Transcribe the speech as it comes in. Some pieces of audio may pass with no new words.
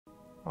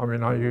I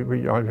mean, I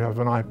have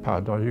an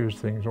iPad, I use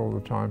things all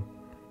the time.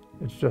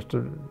 It's just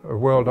a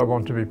world I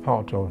want to be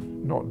part of,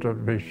 not to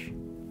be,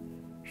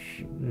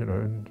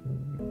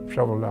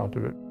 shoveled out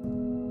of it.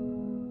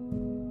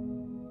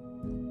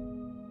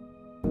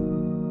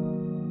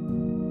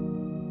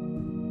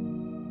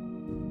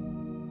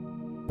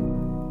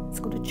 It's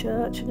got a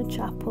church and a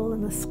chapel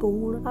and a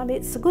school, and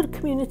it's a good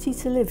community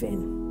to live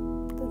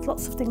in. There's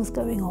lots of things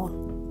going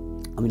on.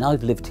 I mean,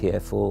 I've lived here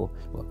for,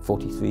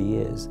 43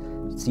 years,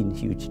 seen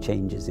huge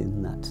changes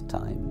in that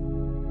time.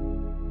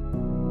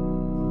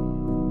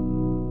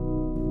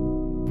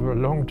 For a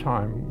long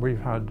time, we've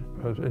had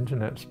an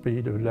internet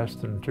speed of less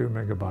than 2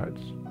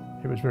 megabytes.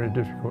 It was very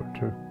difficult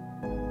to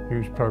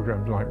use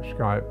programs like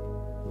Skype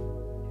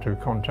to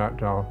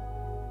contact our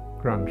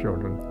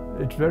grandchildren.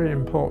 It's very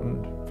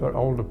important for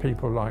older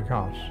people like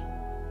us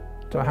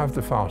to have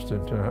the fast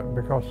internet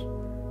because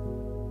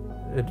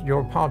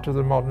you're part of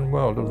the modern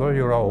world, although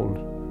you're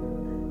old.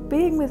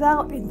 Being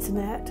without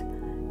internet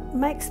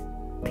makes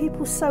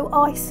people so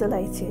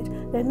isolated.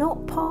 They're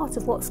not part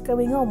of what's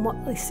going on,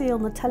 what they see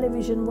on the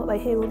television, what they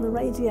hear on the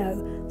radio.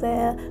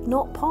 They're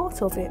not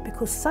part of it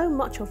because so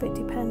much of it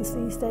depends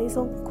these days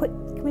on quick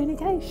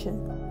communication.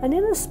 And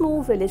in a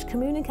small village,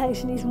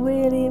 communication is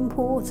really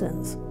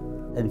important.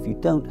 And if you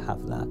don't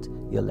have that,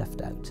 you're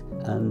left out.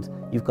 And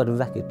you've got to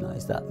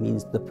recognise that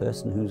means the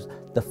person who's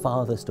the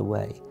farthest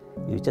away.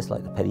 Just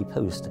like the penny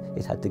post,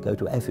 it had to go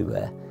to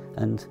everywhere.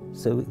 And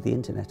so the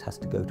internet has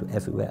to go to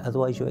everywhere,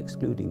 otherwise you're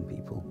excluding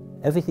people.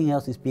 Everything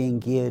else is being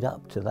geared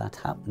up to that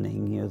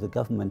happening. The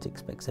government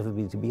expects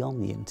everybody to be on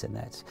the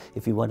internet.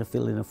 If you want to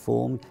fill in a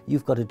form,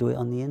 you've got to do it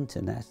on the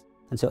internet.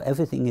 And so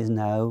everything is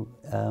now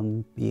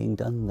being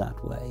done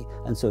that way.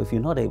 And so if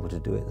you're not able to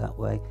do it that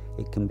way,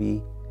 it can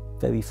be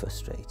very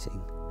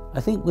frustrating. I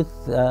think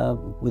with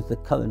the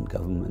current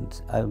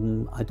government,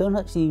 I don't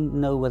actually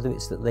know whether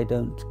it's that they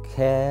don't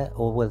care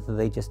or whether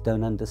they just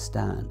don't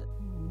understand.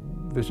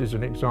 This is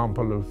an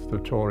example of the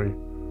Tory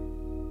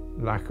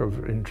lack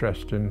of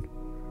interest in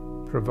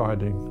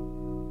providing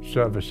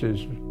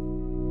services.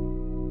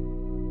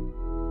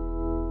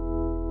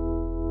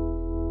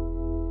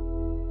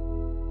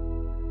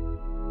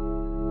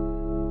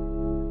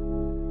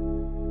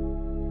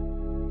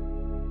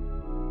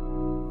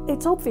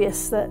 It's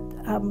obvious that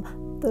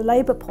the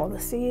Labour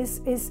policy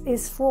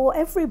is for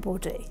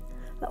everybody.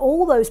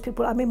 All those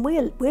people, I mean,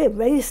 we're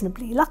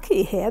reasonably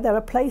lucky here. There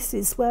are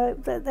places where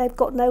they've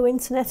got no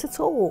internet at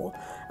all.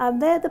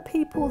 And they're the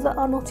people that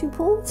are not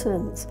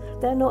important.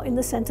 They're not in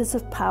the centres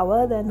of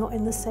power, they're not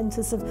in the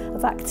centres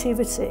of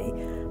activity.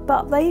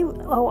 But they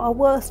are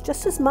worth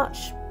just as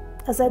much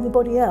as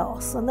anybody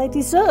else, and they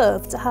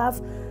deserve to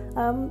have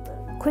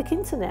quick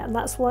internet. And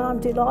that's why I'm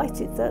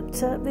delighted that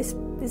this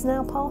is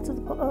now part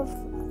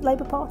of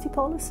Labour Party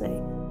policy.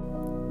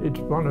 It's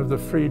one of the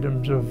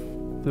freedoms of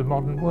the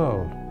modern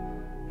world.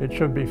 It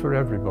should be for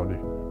everybody.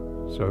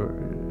 So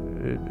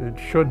it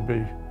should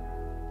be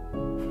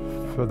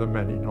for the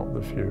many, not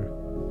the few.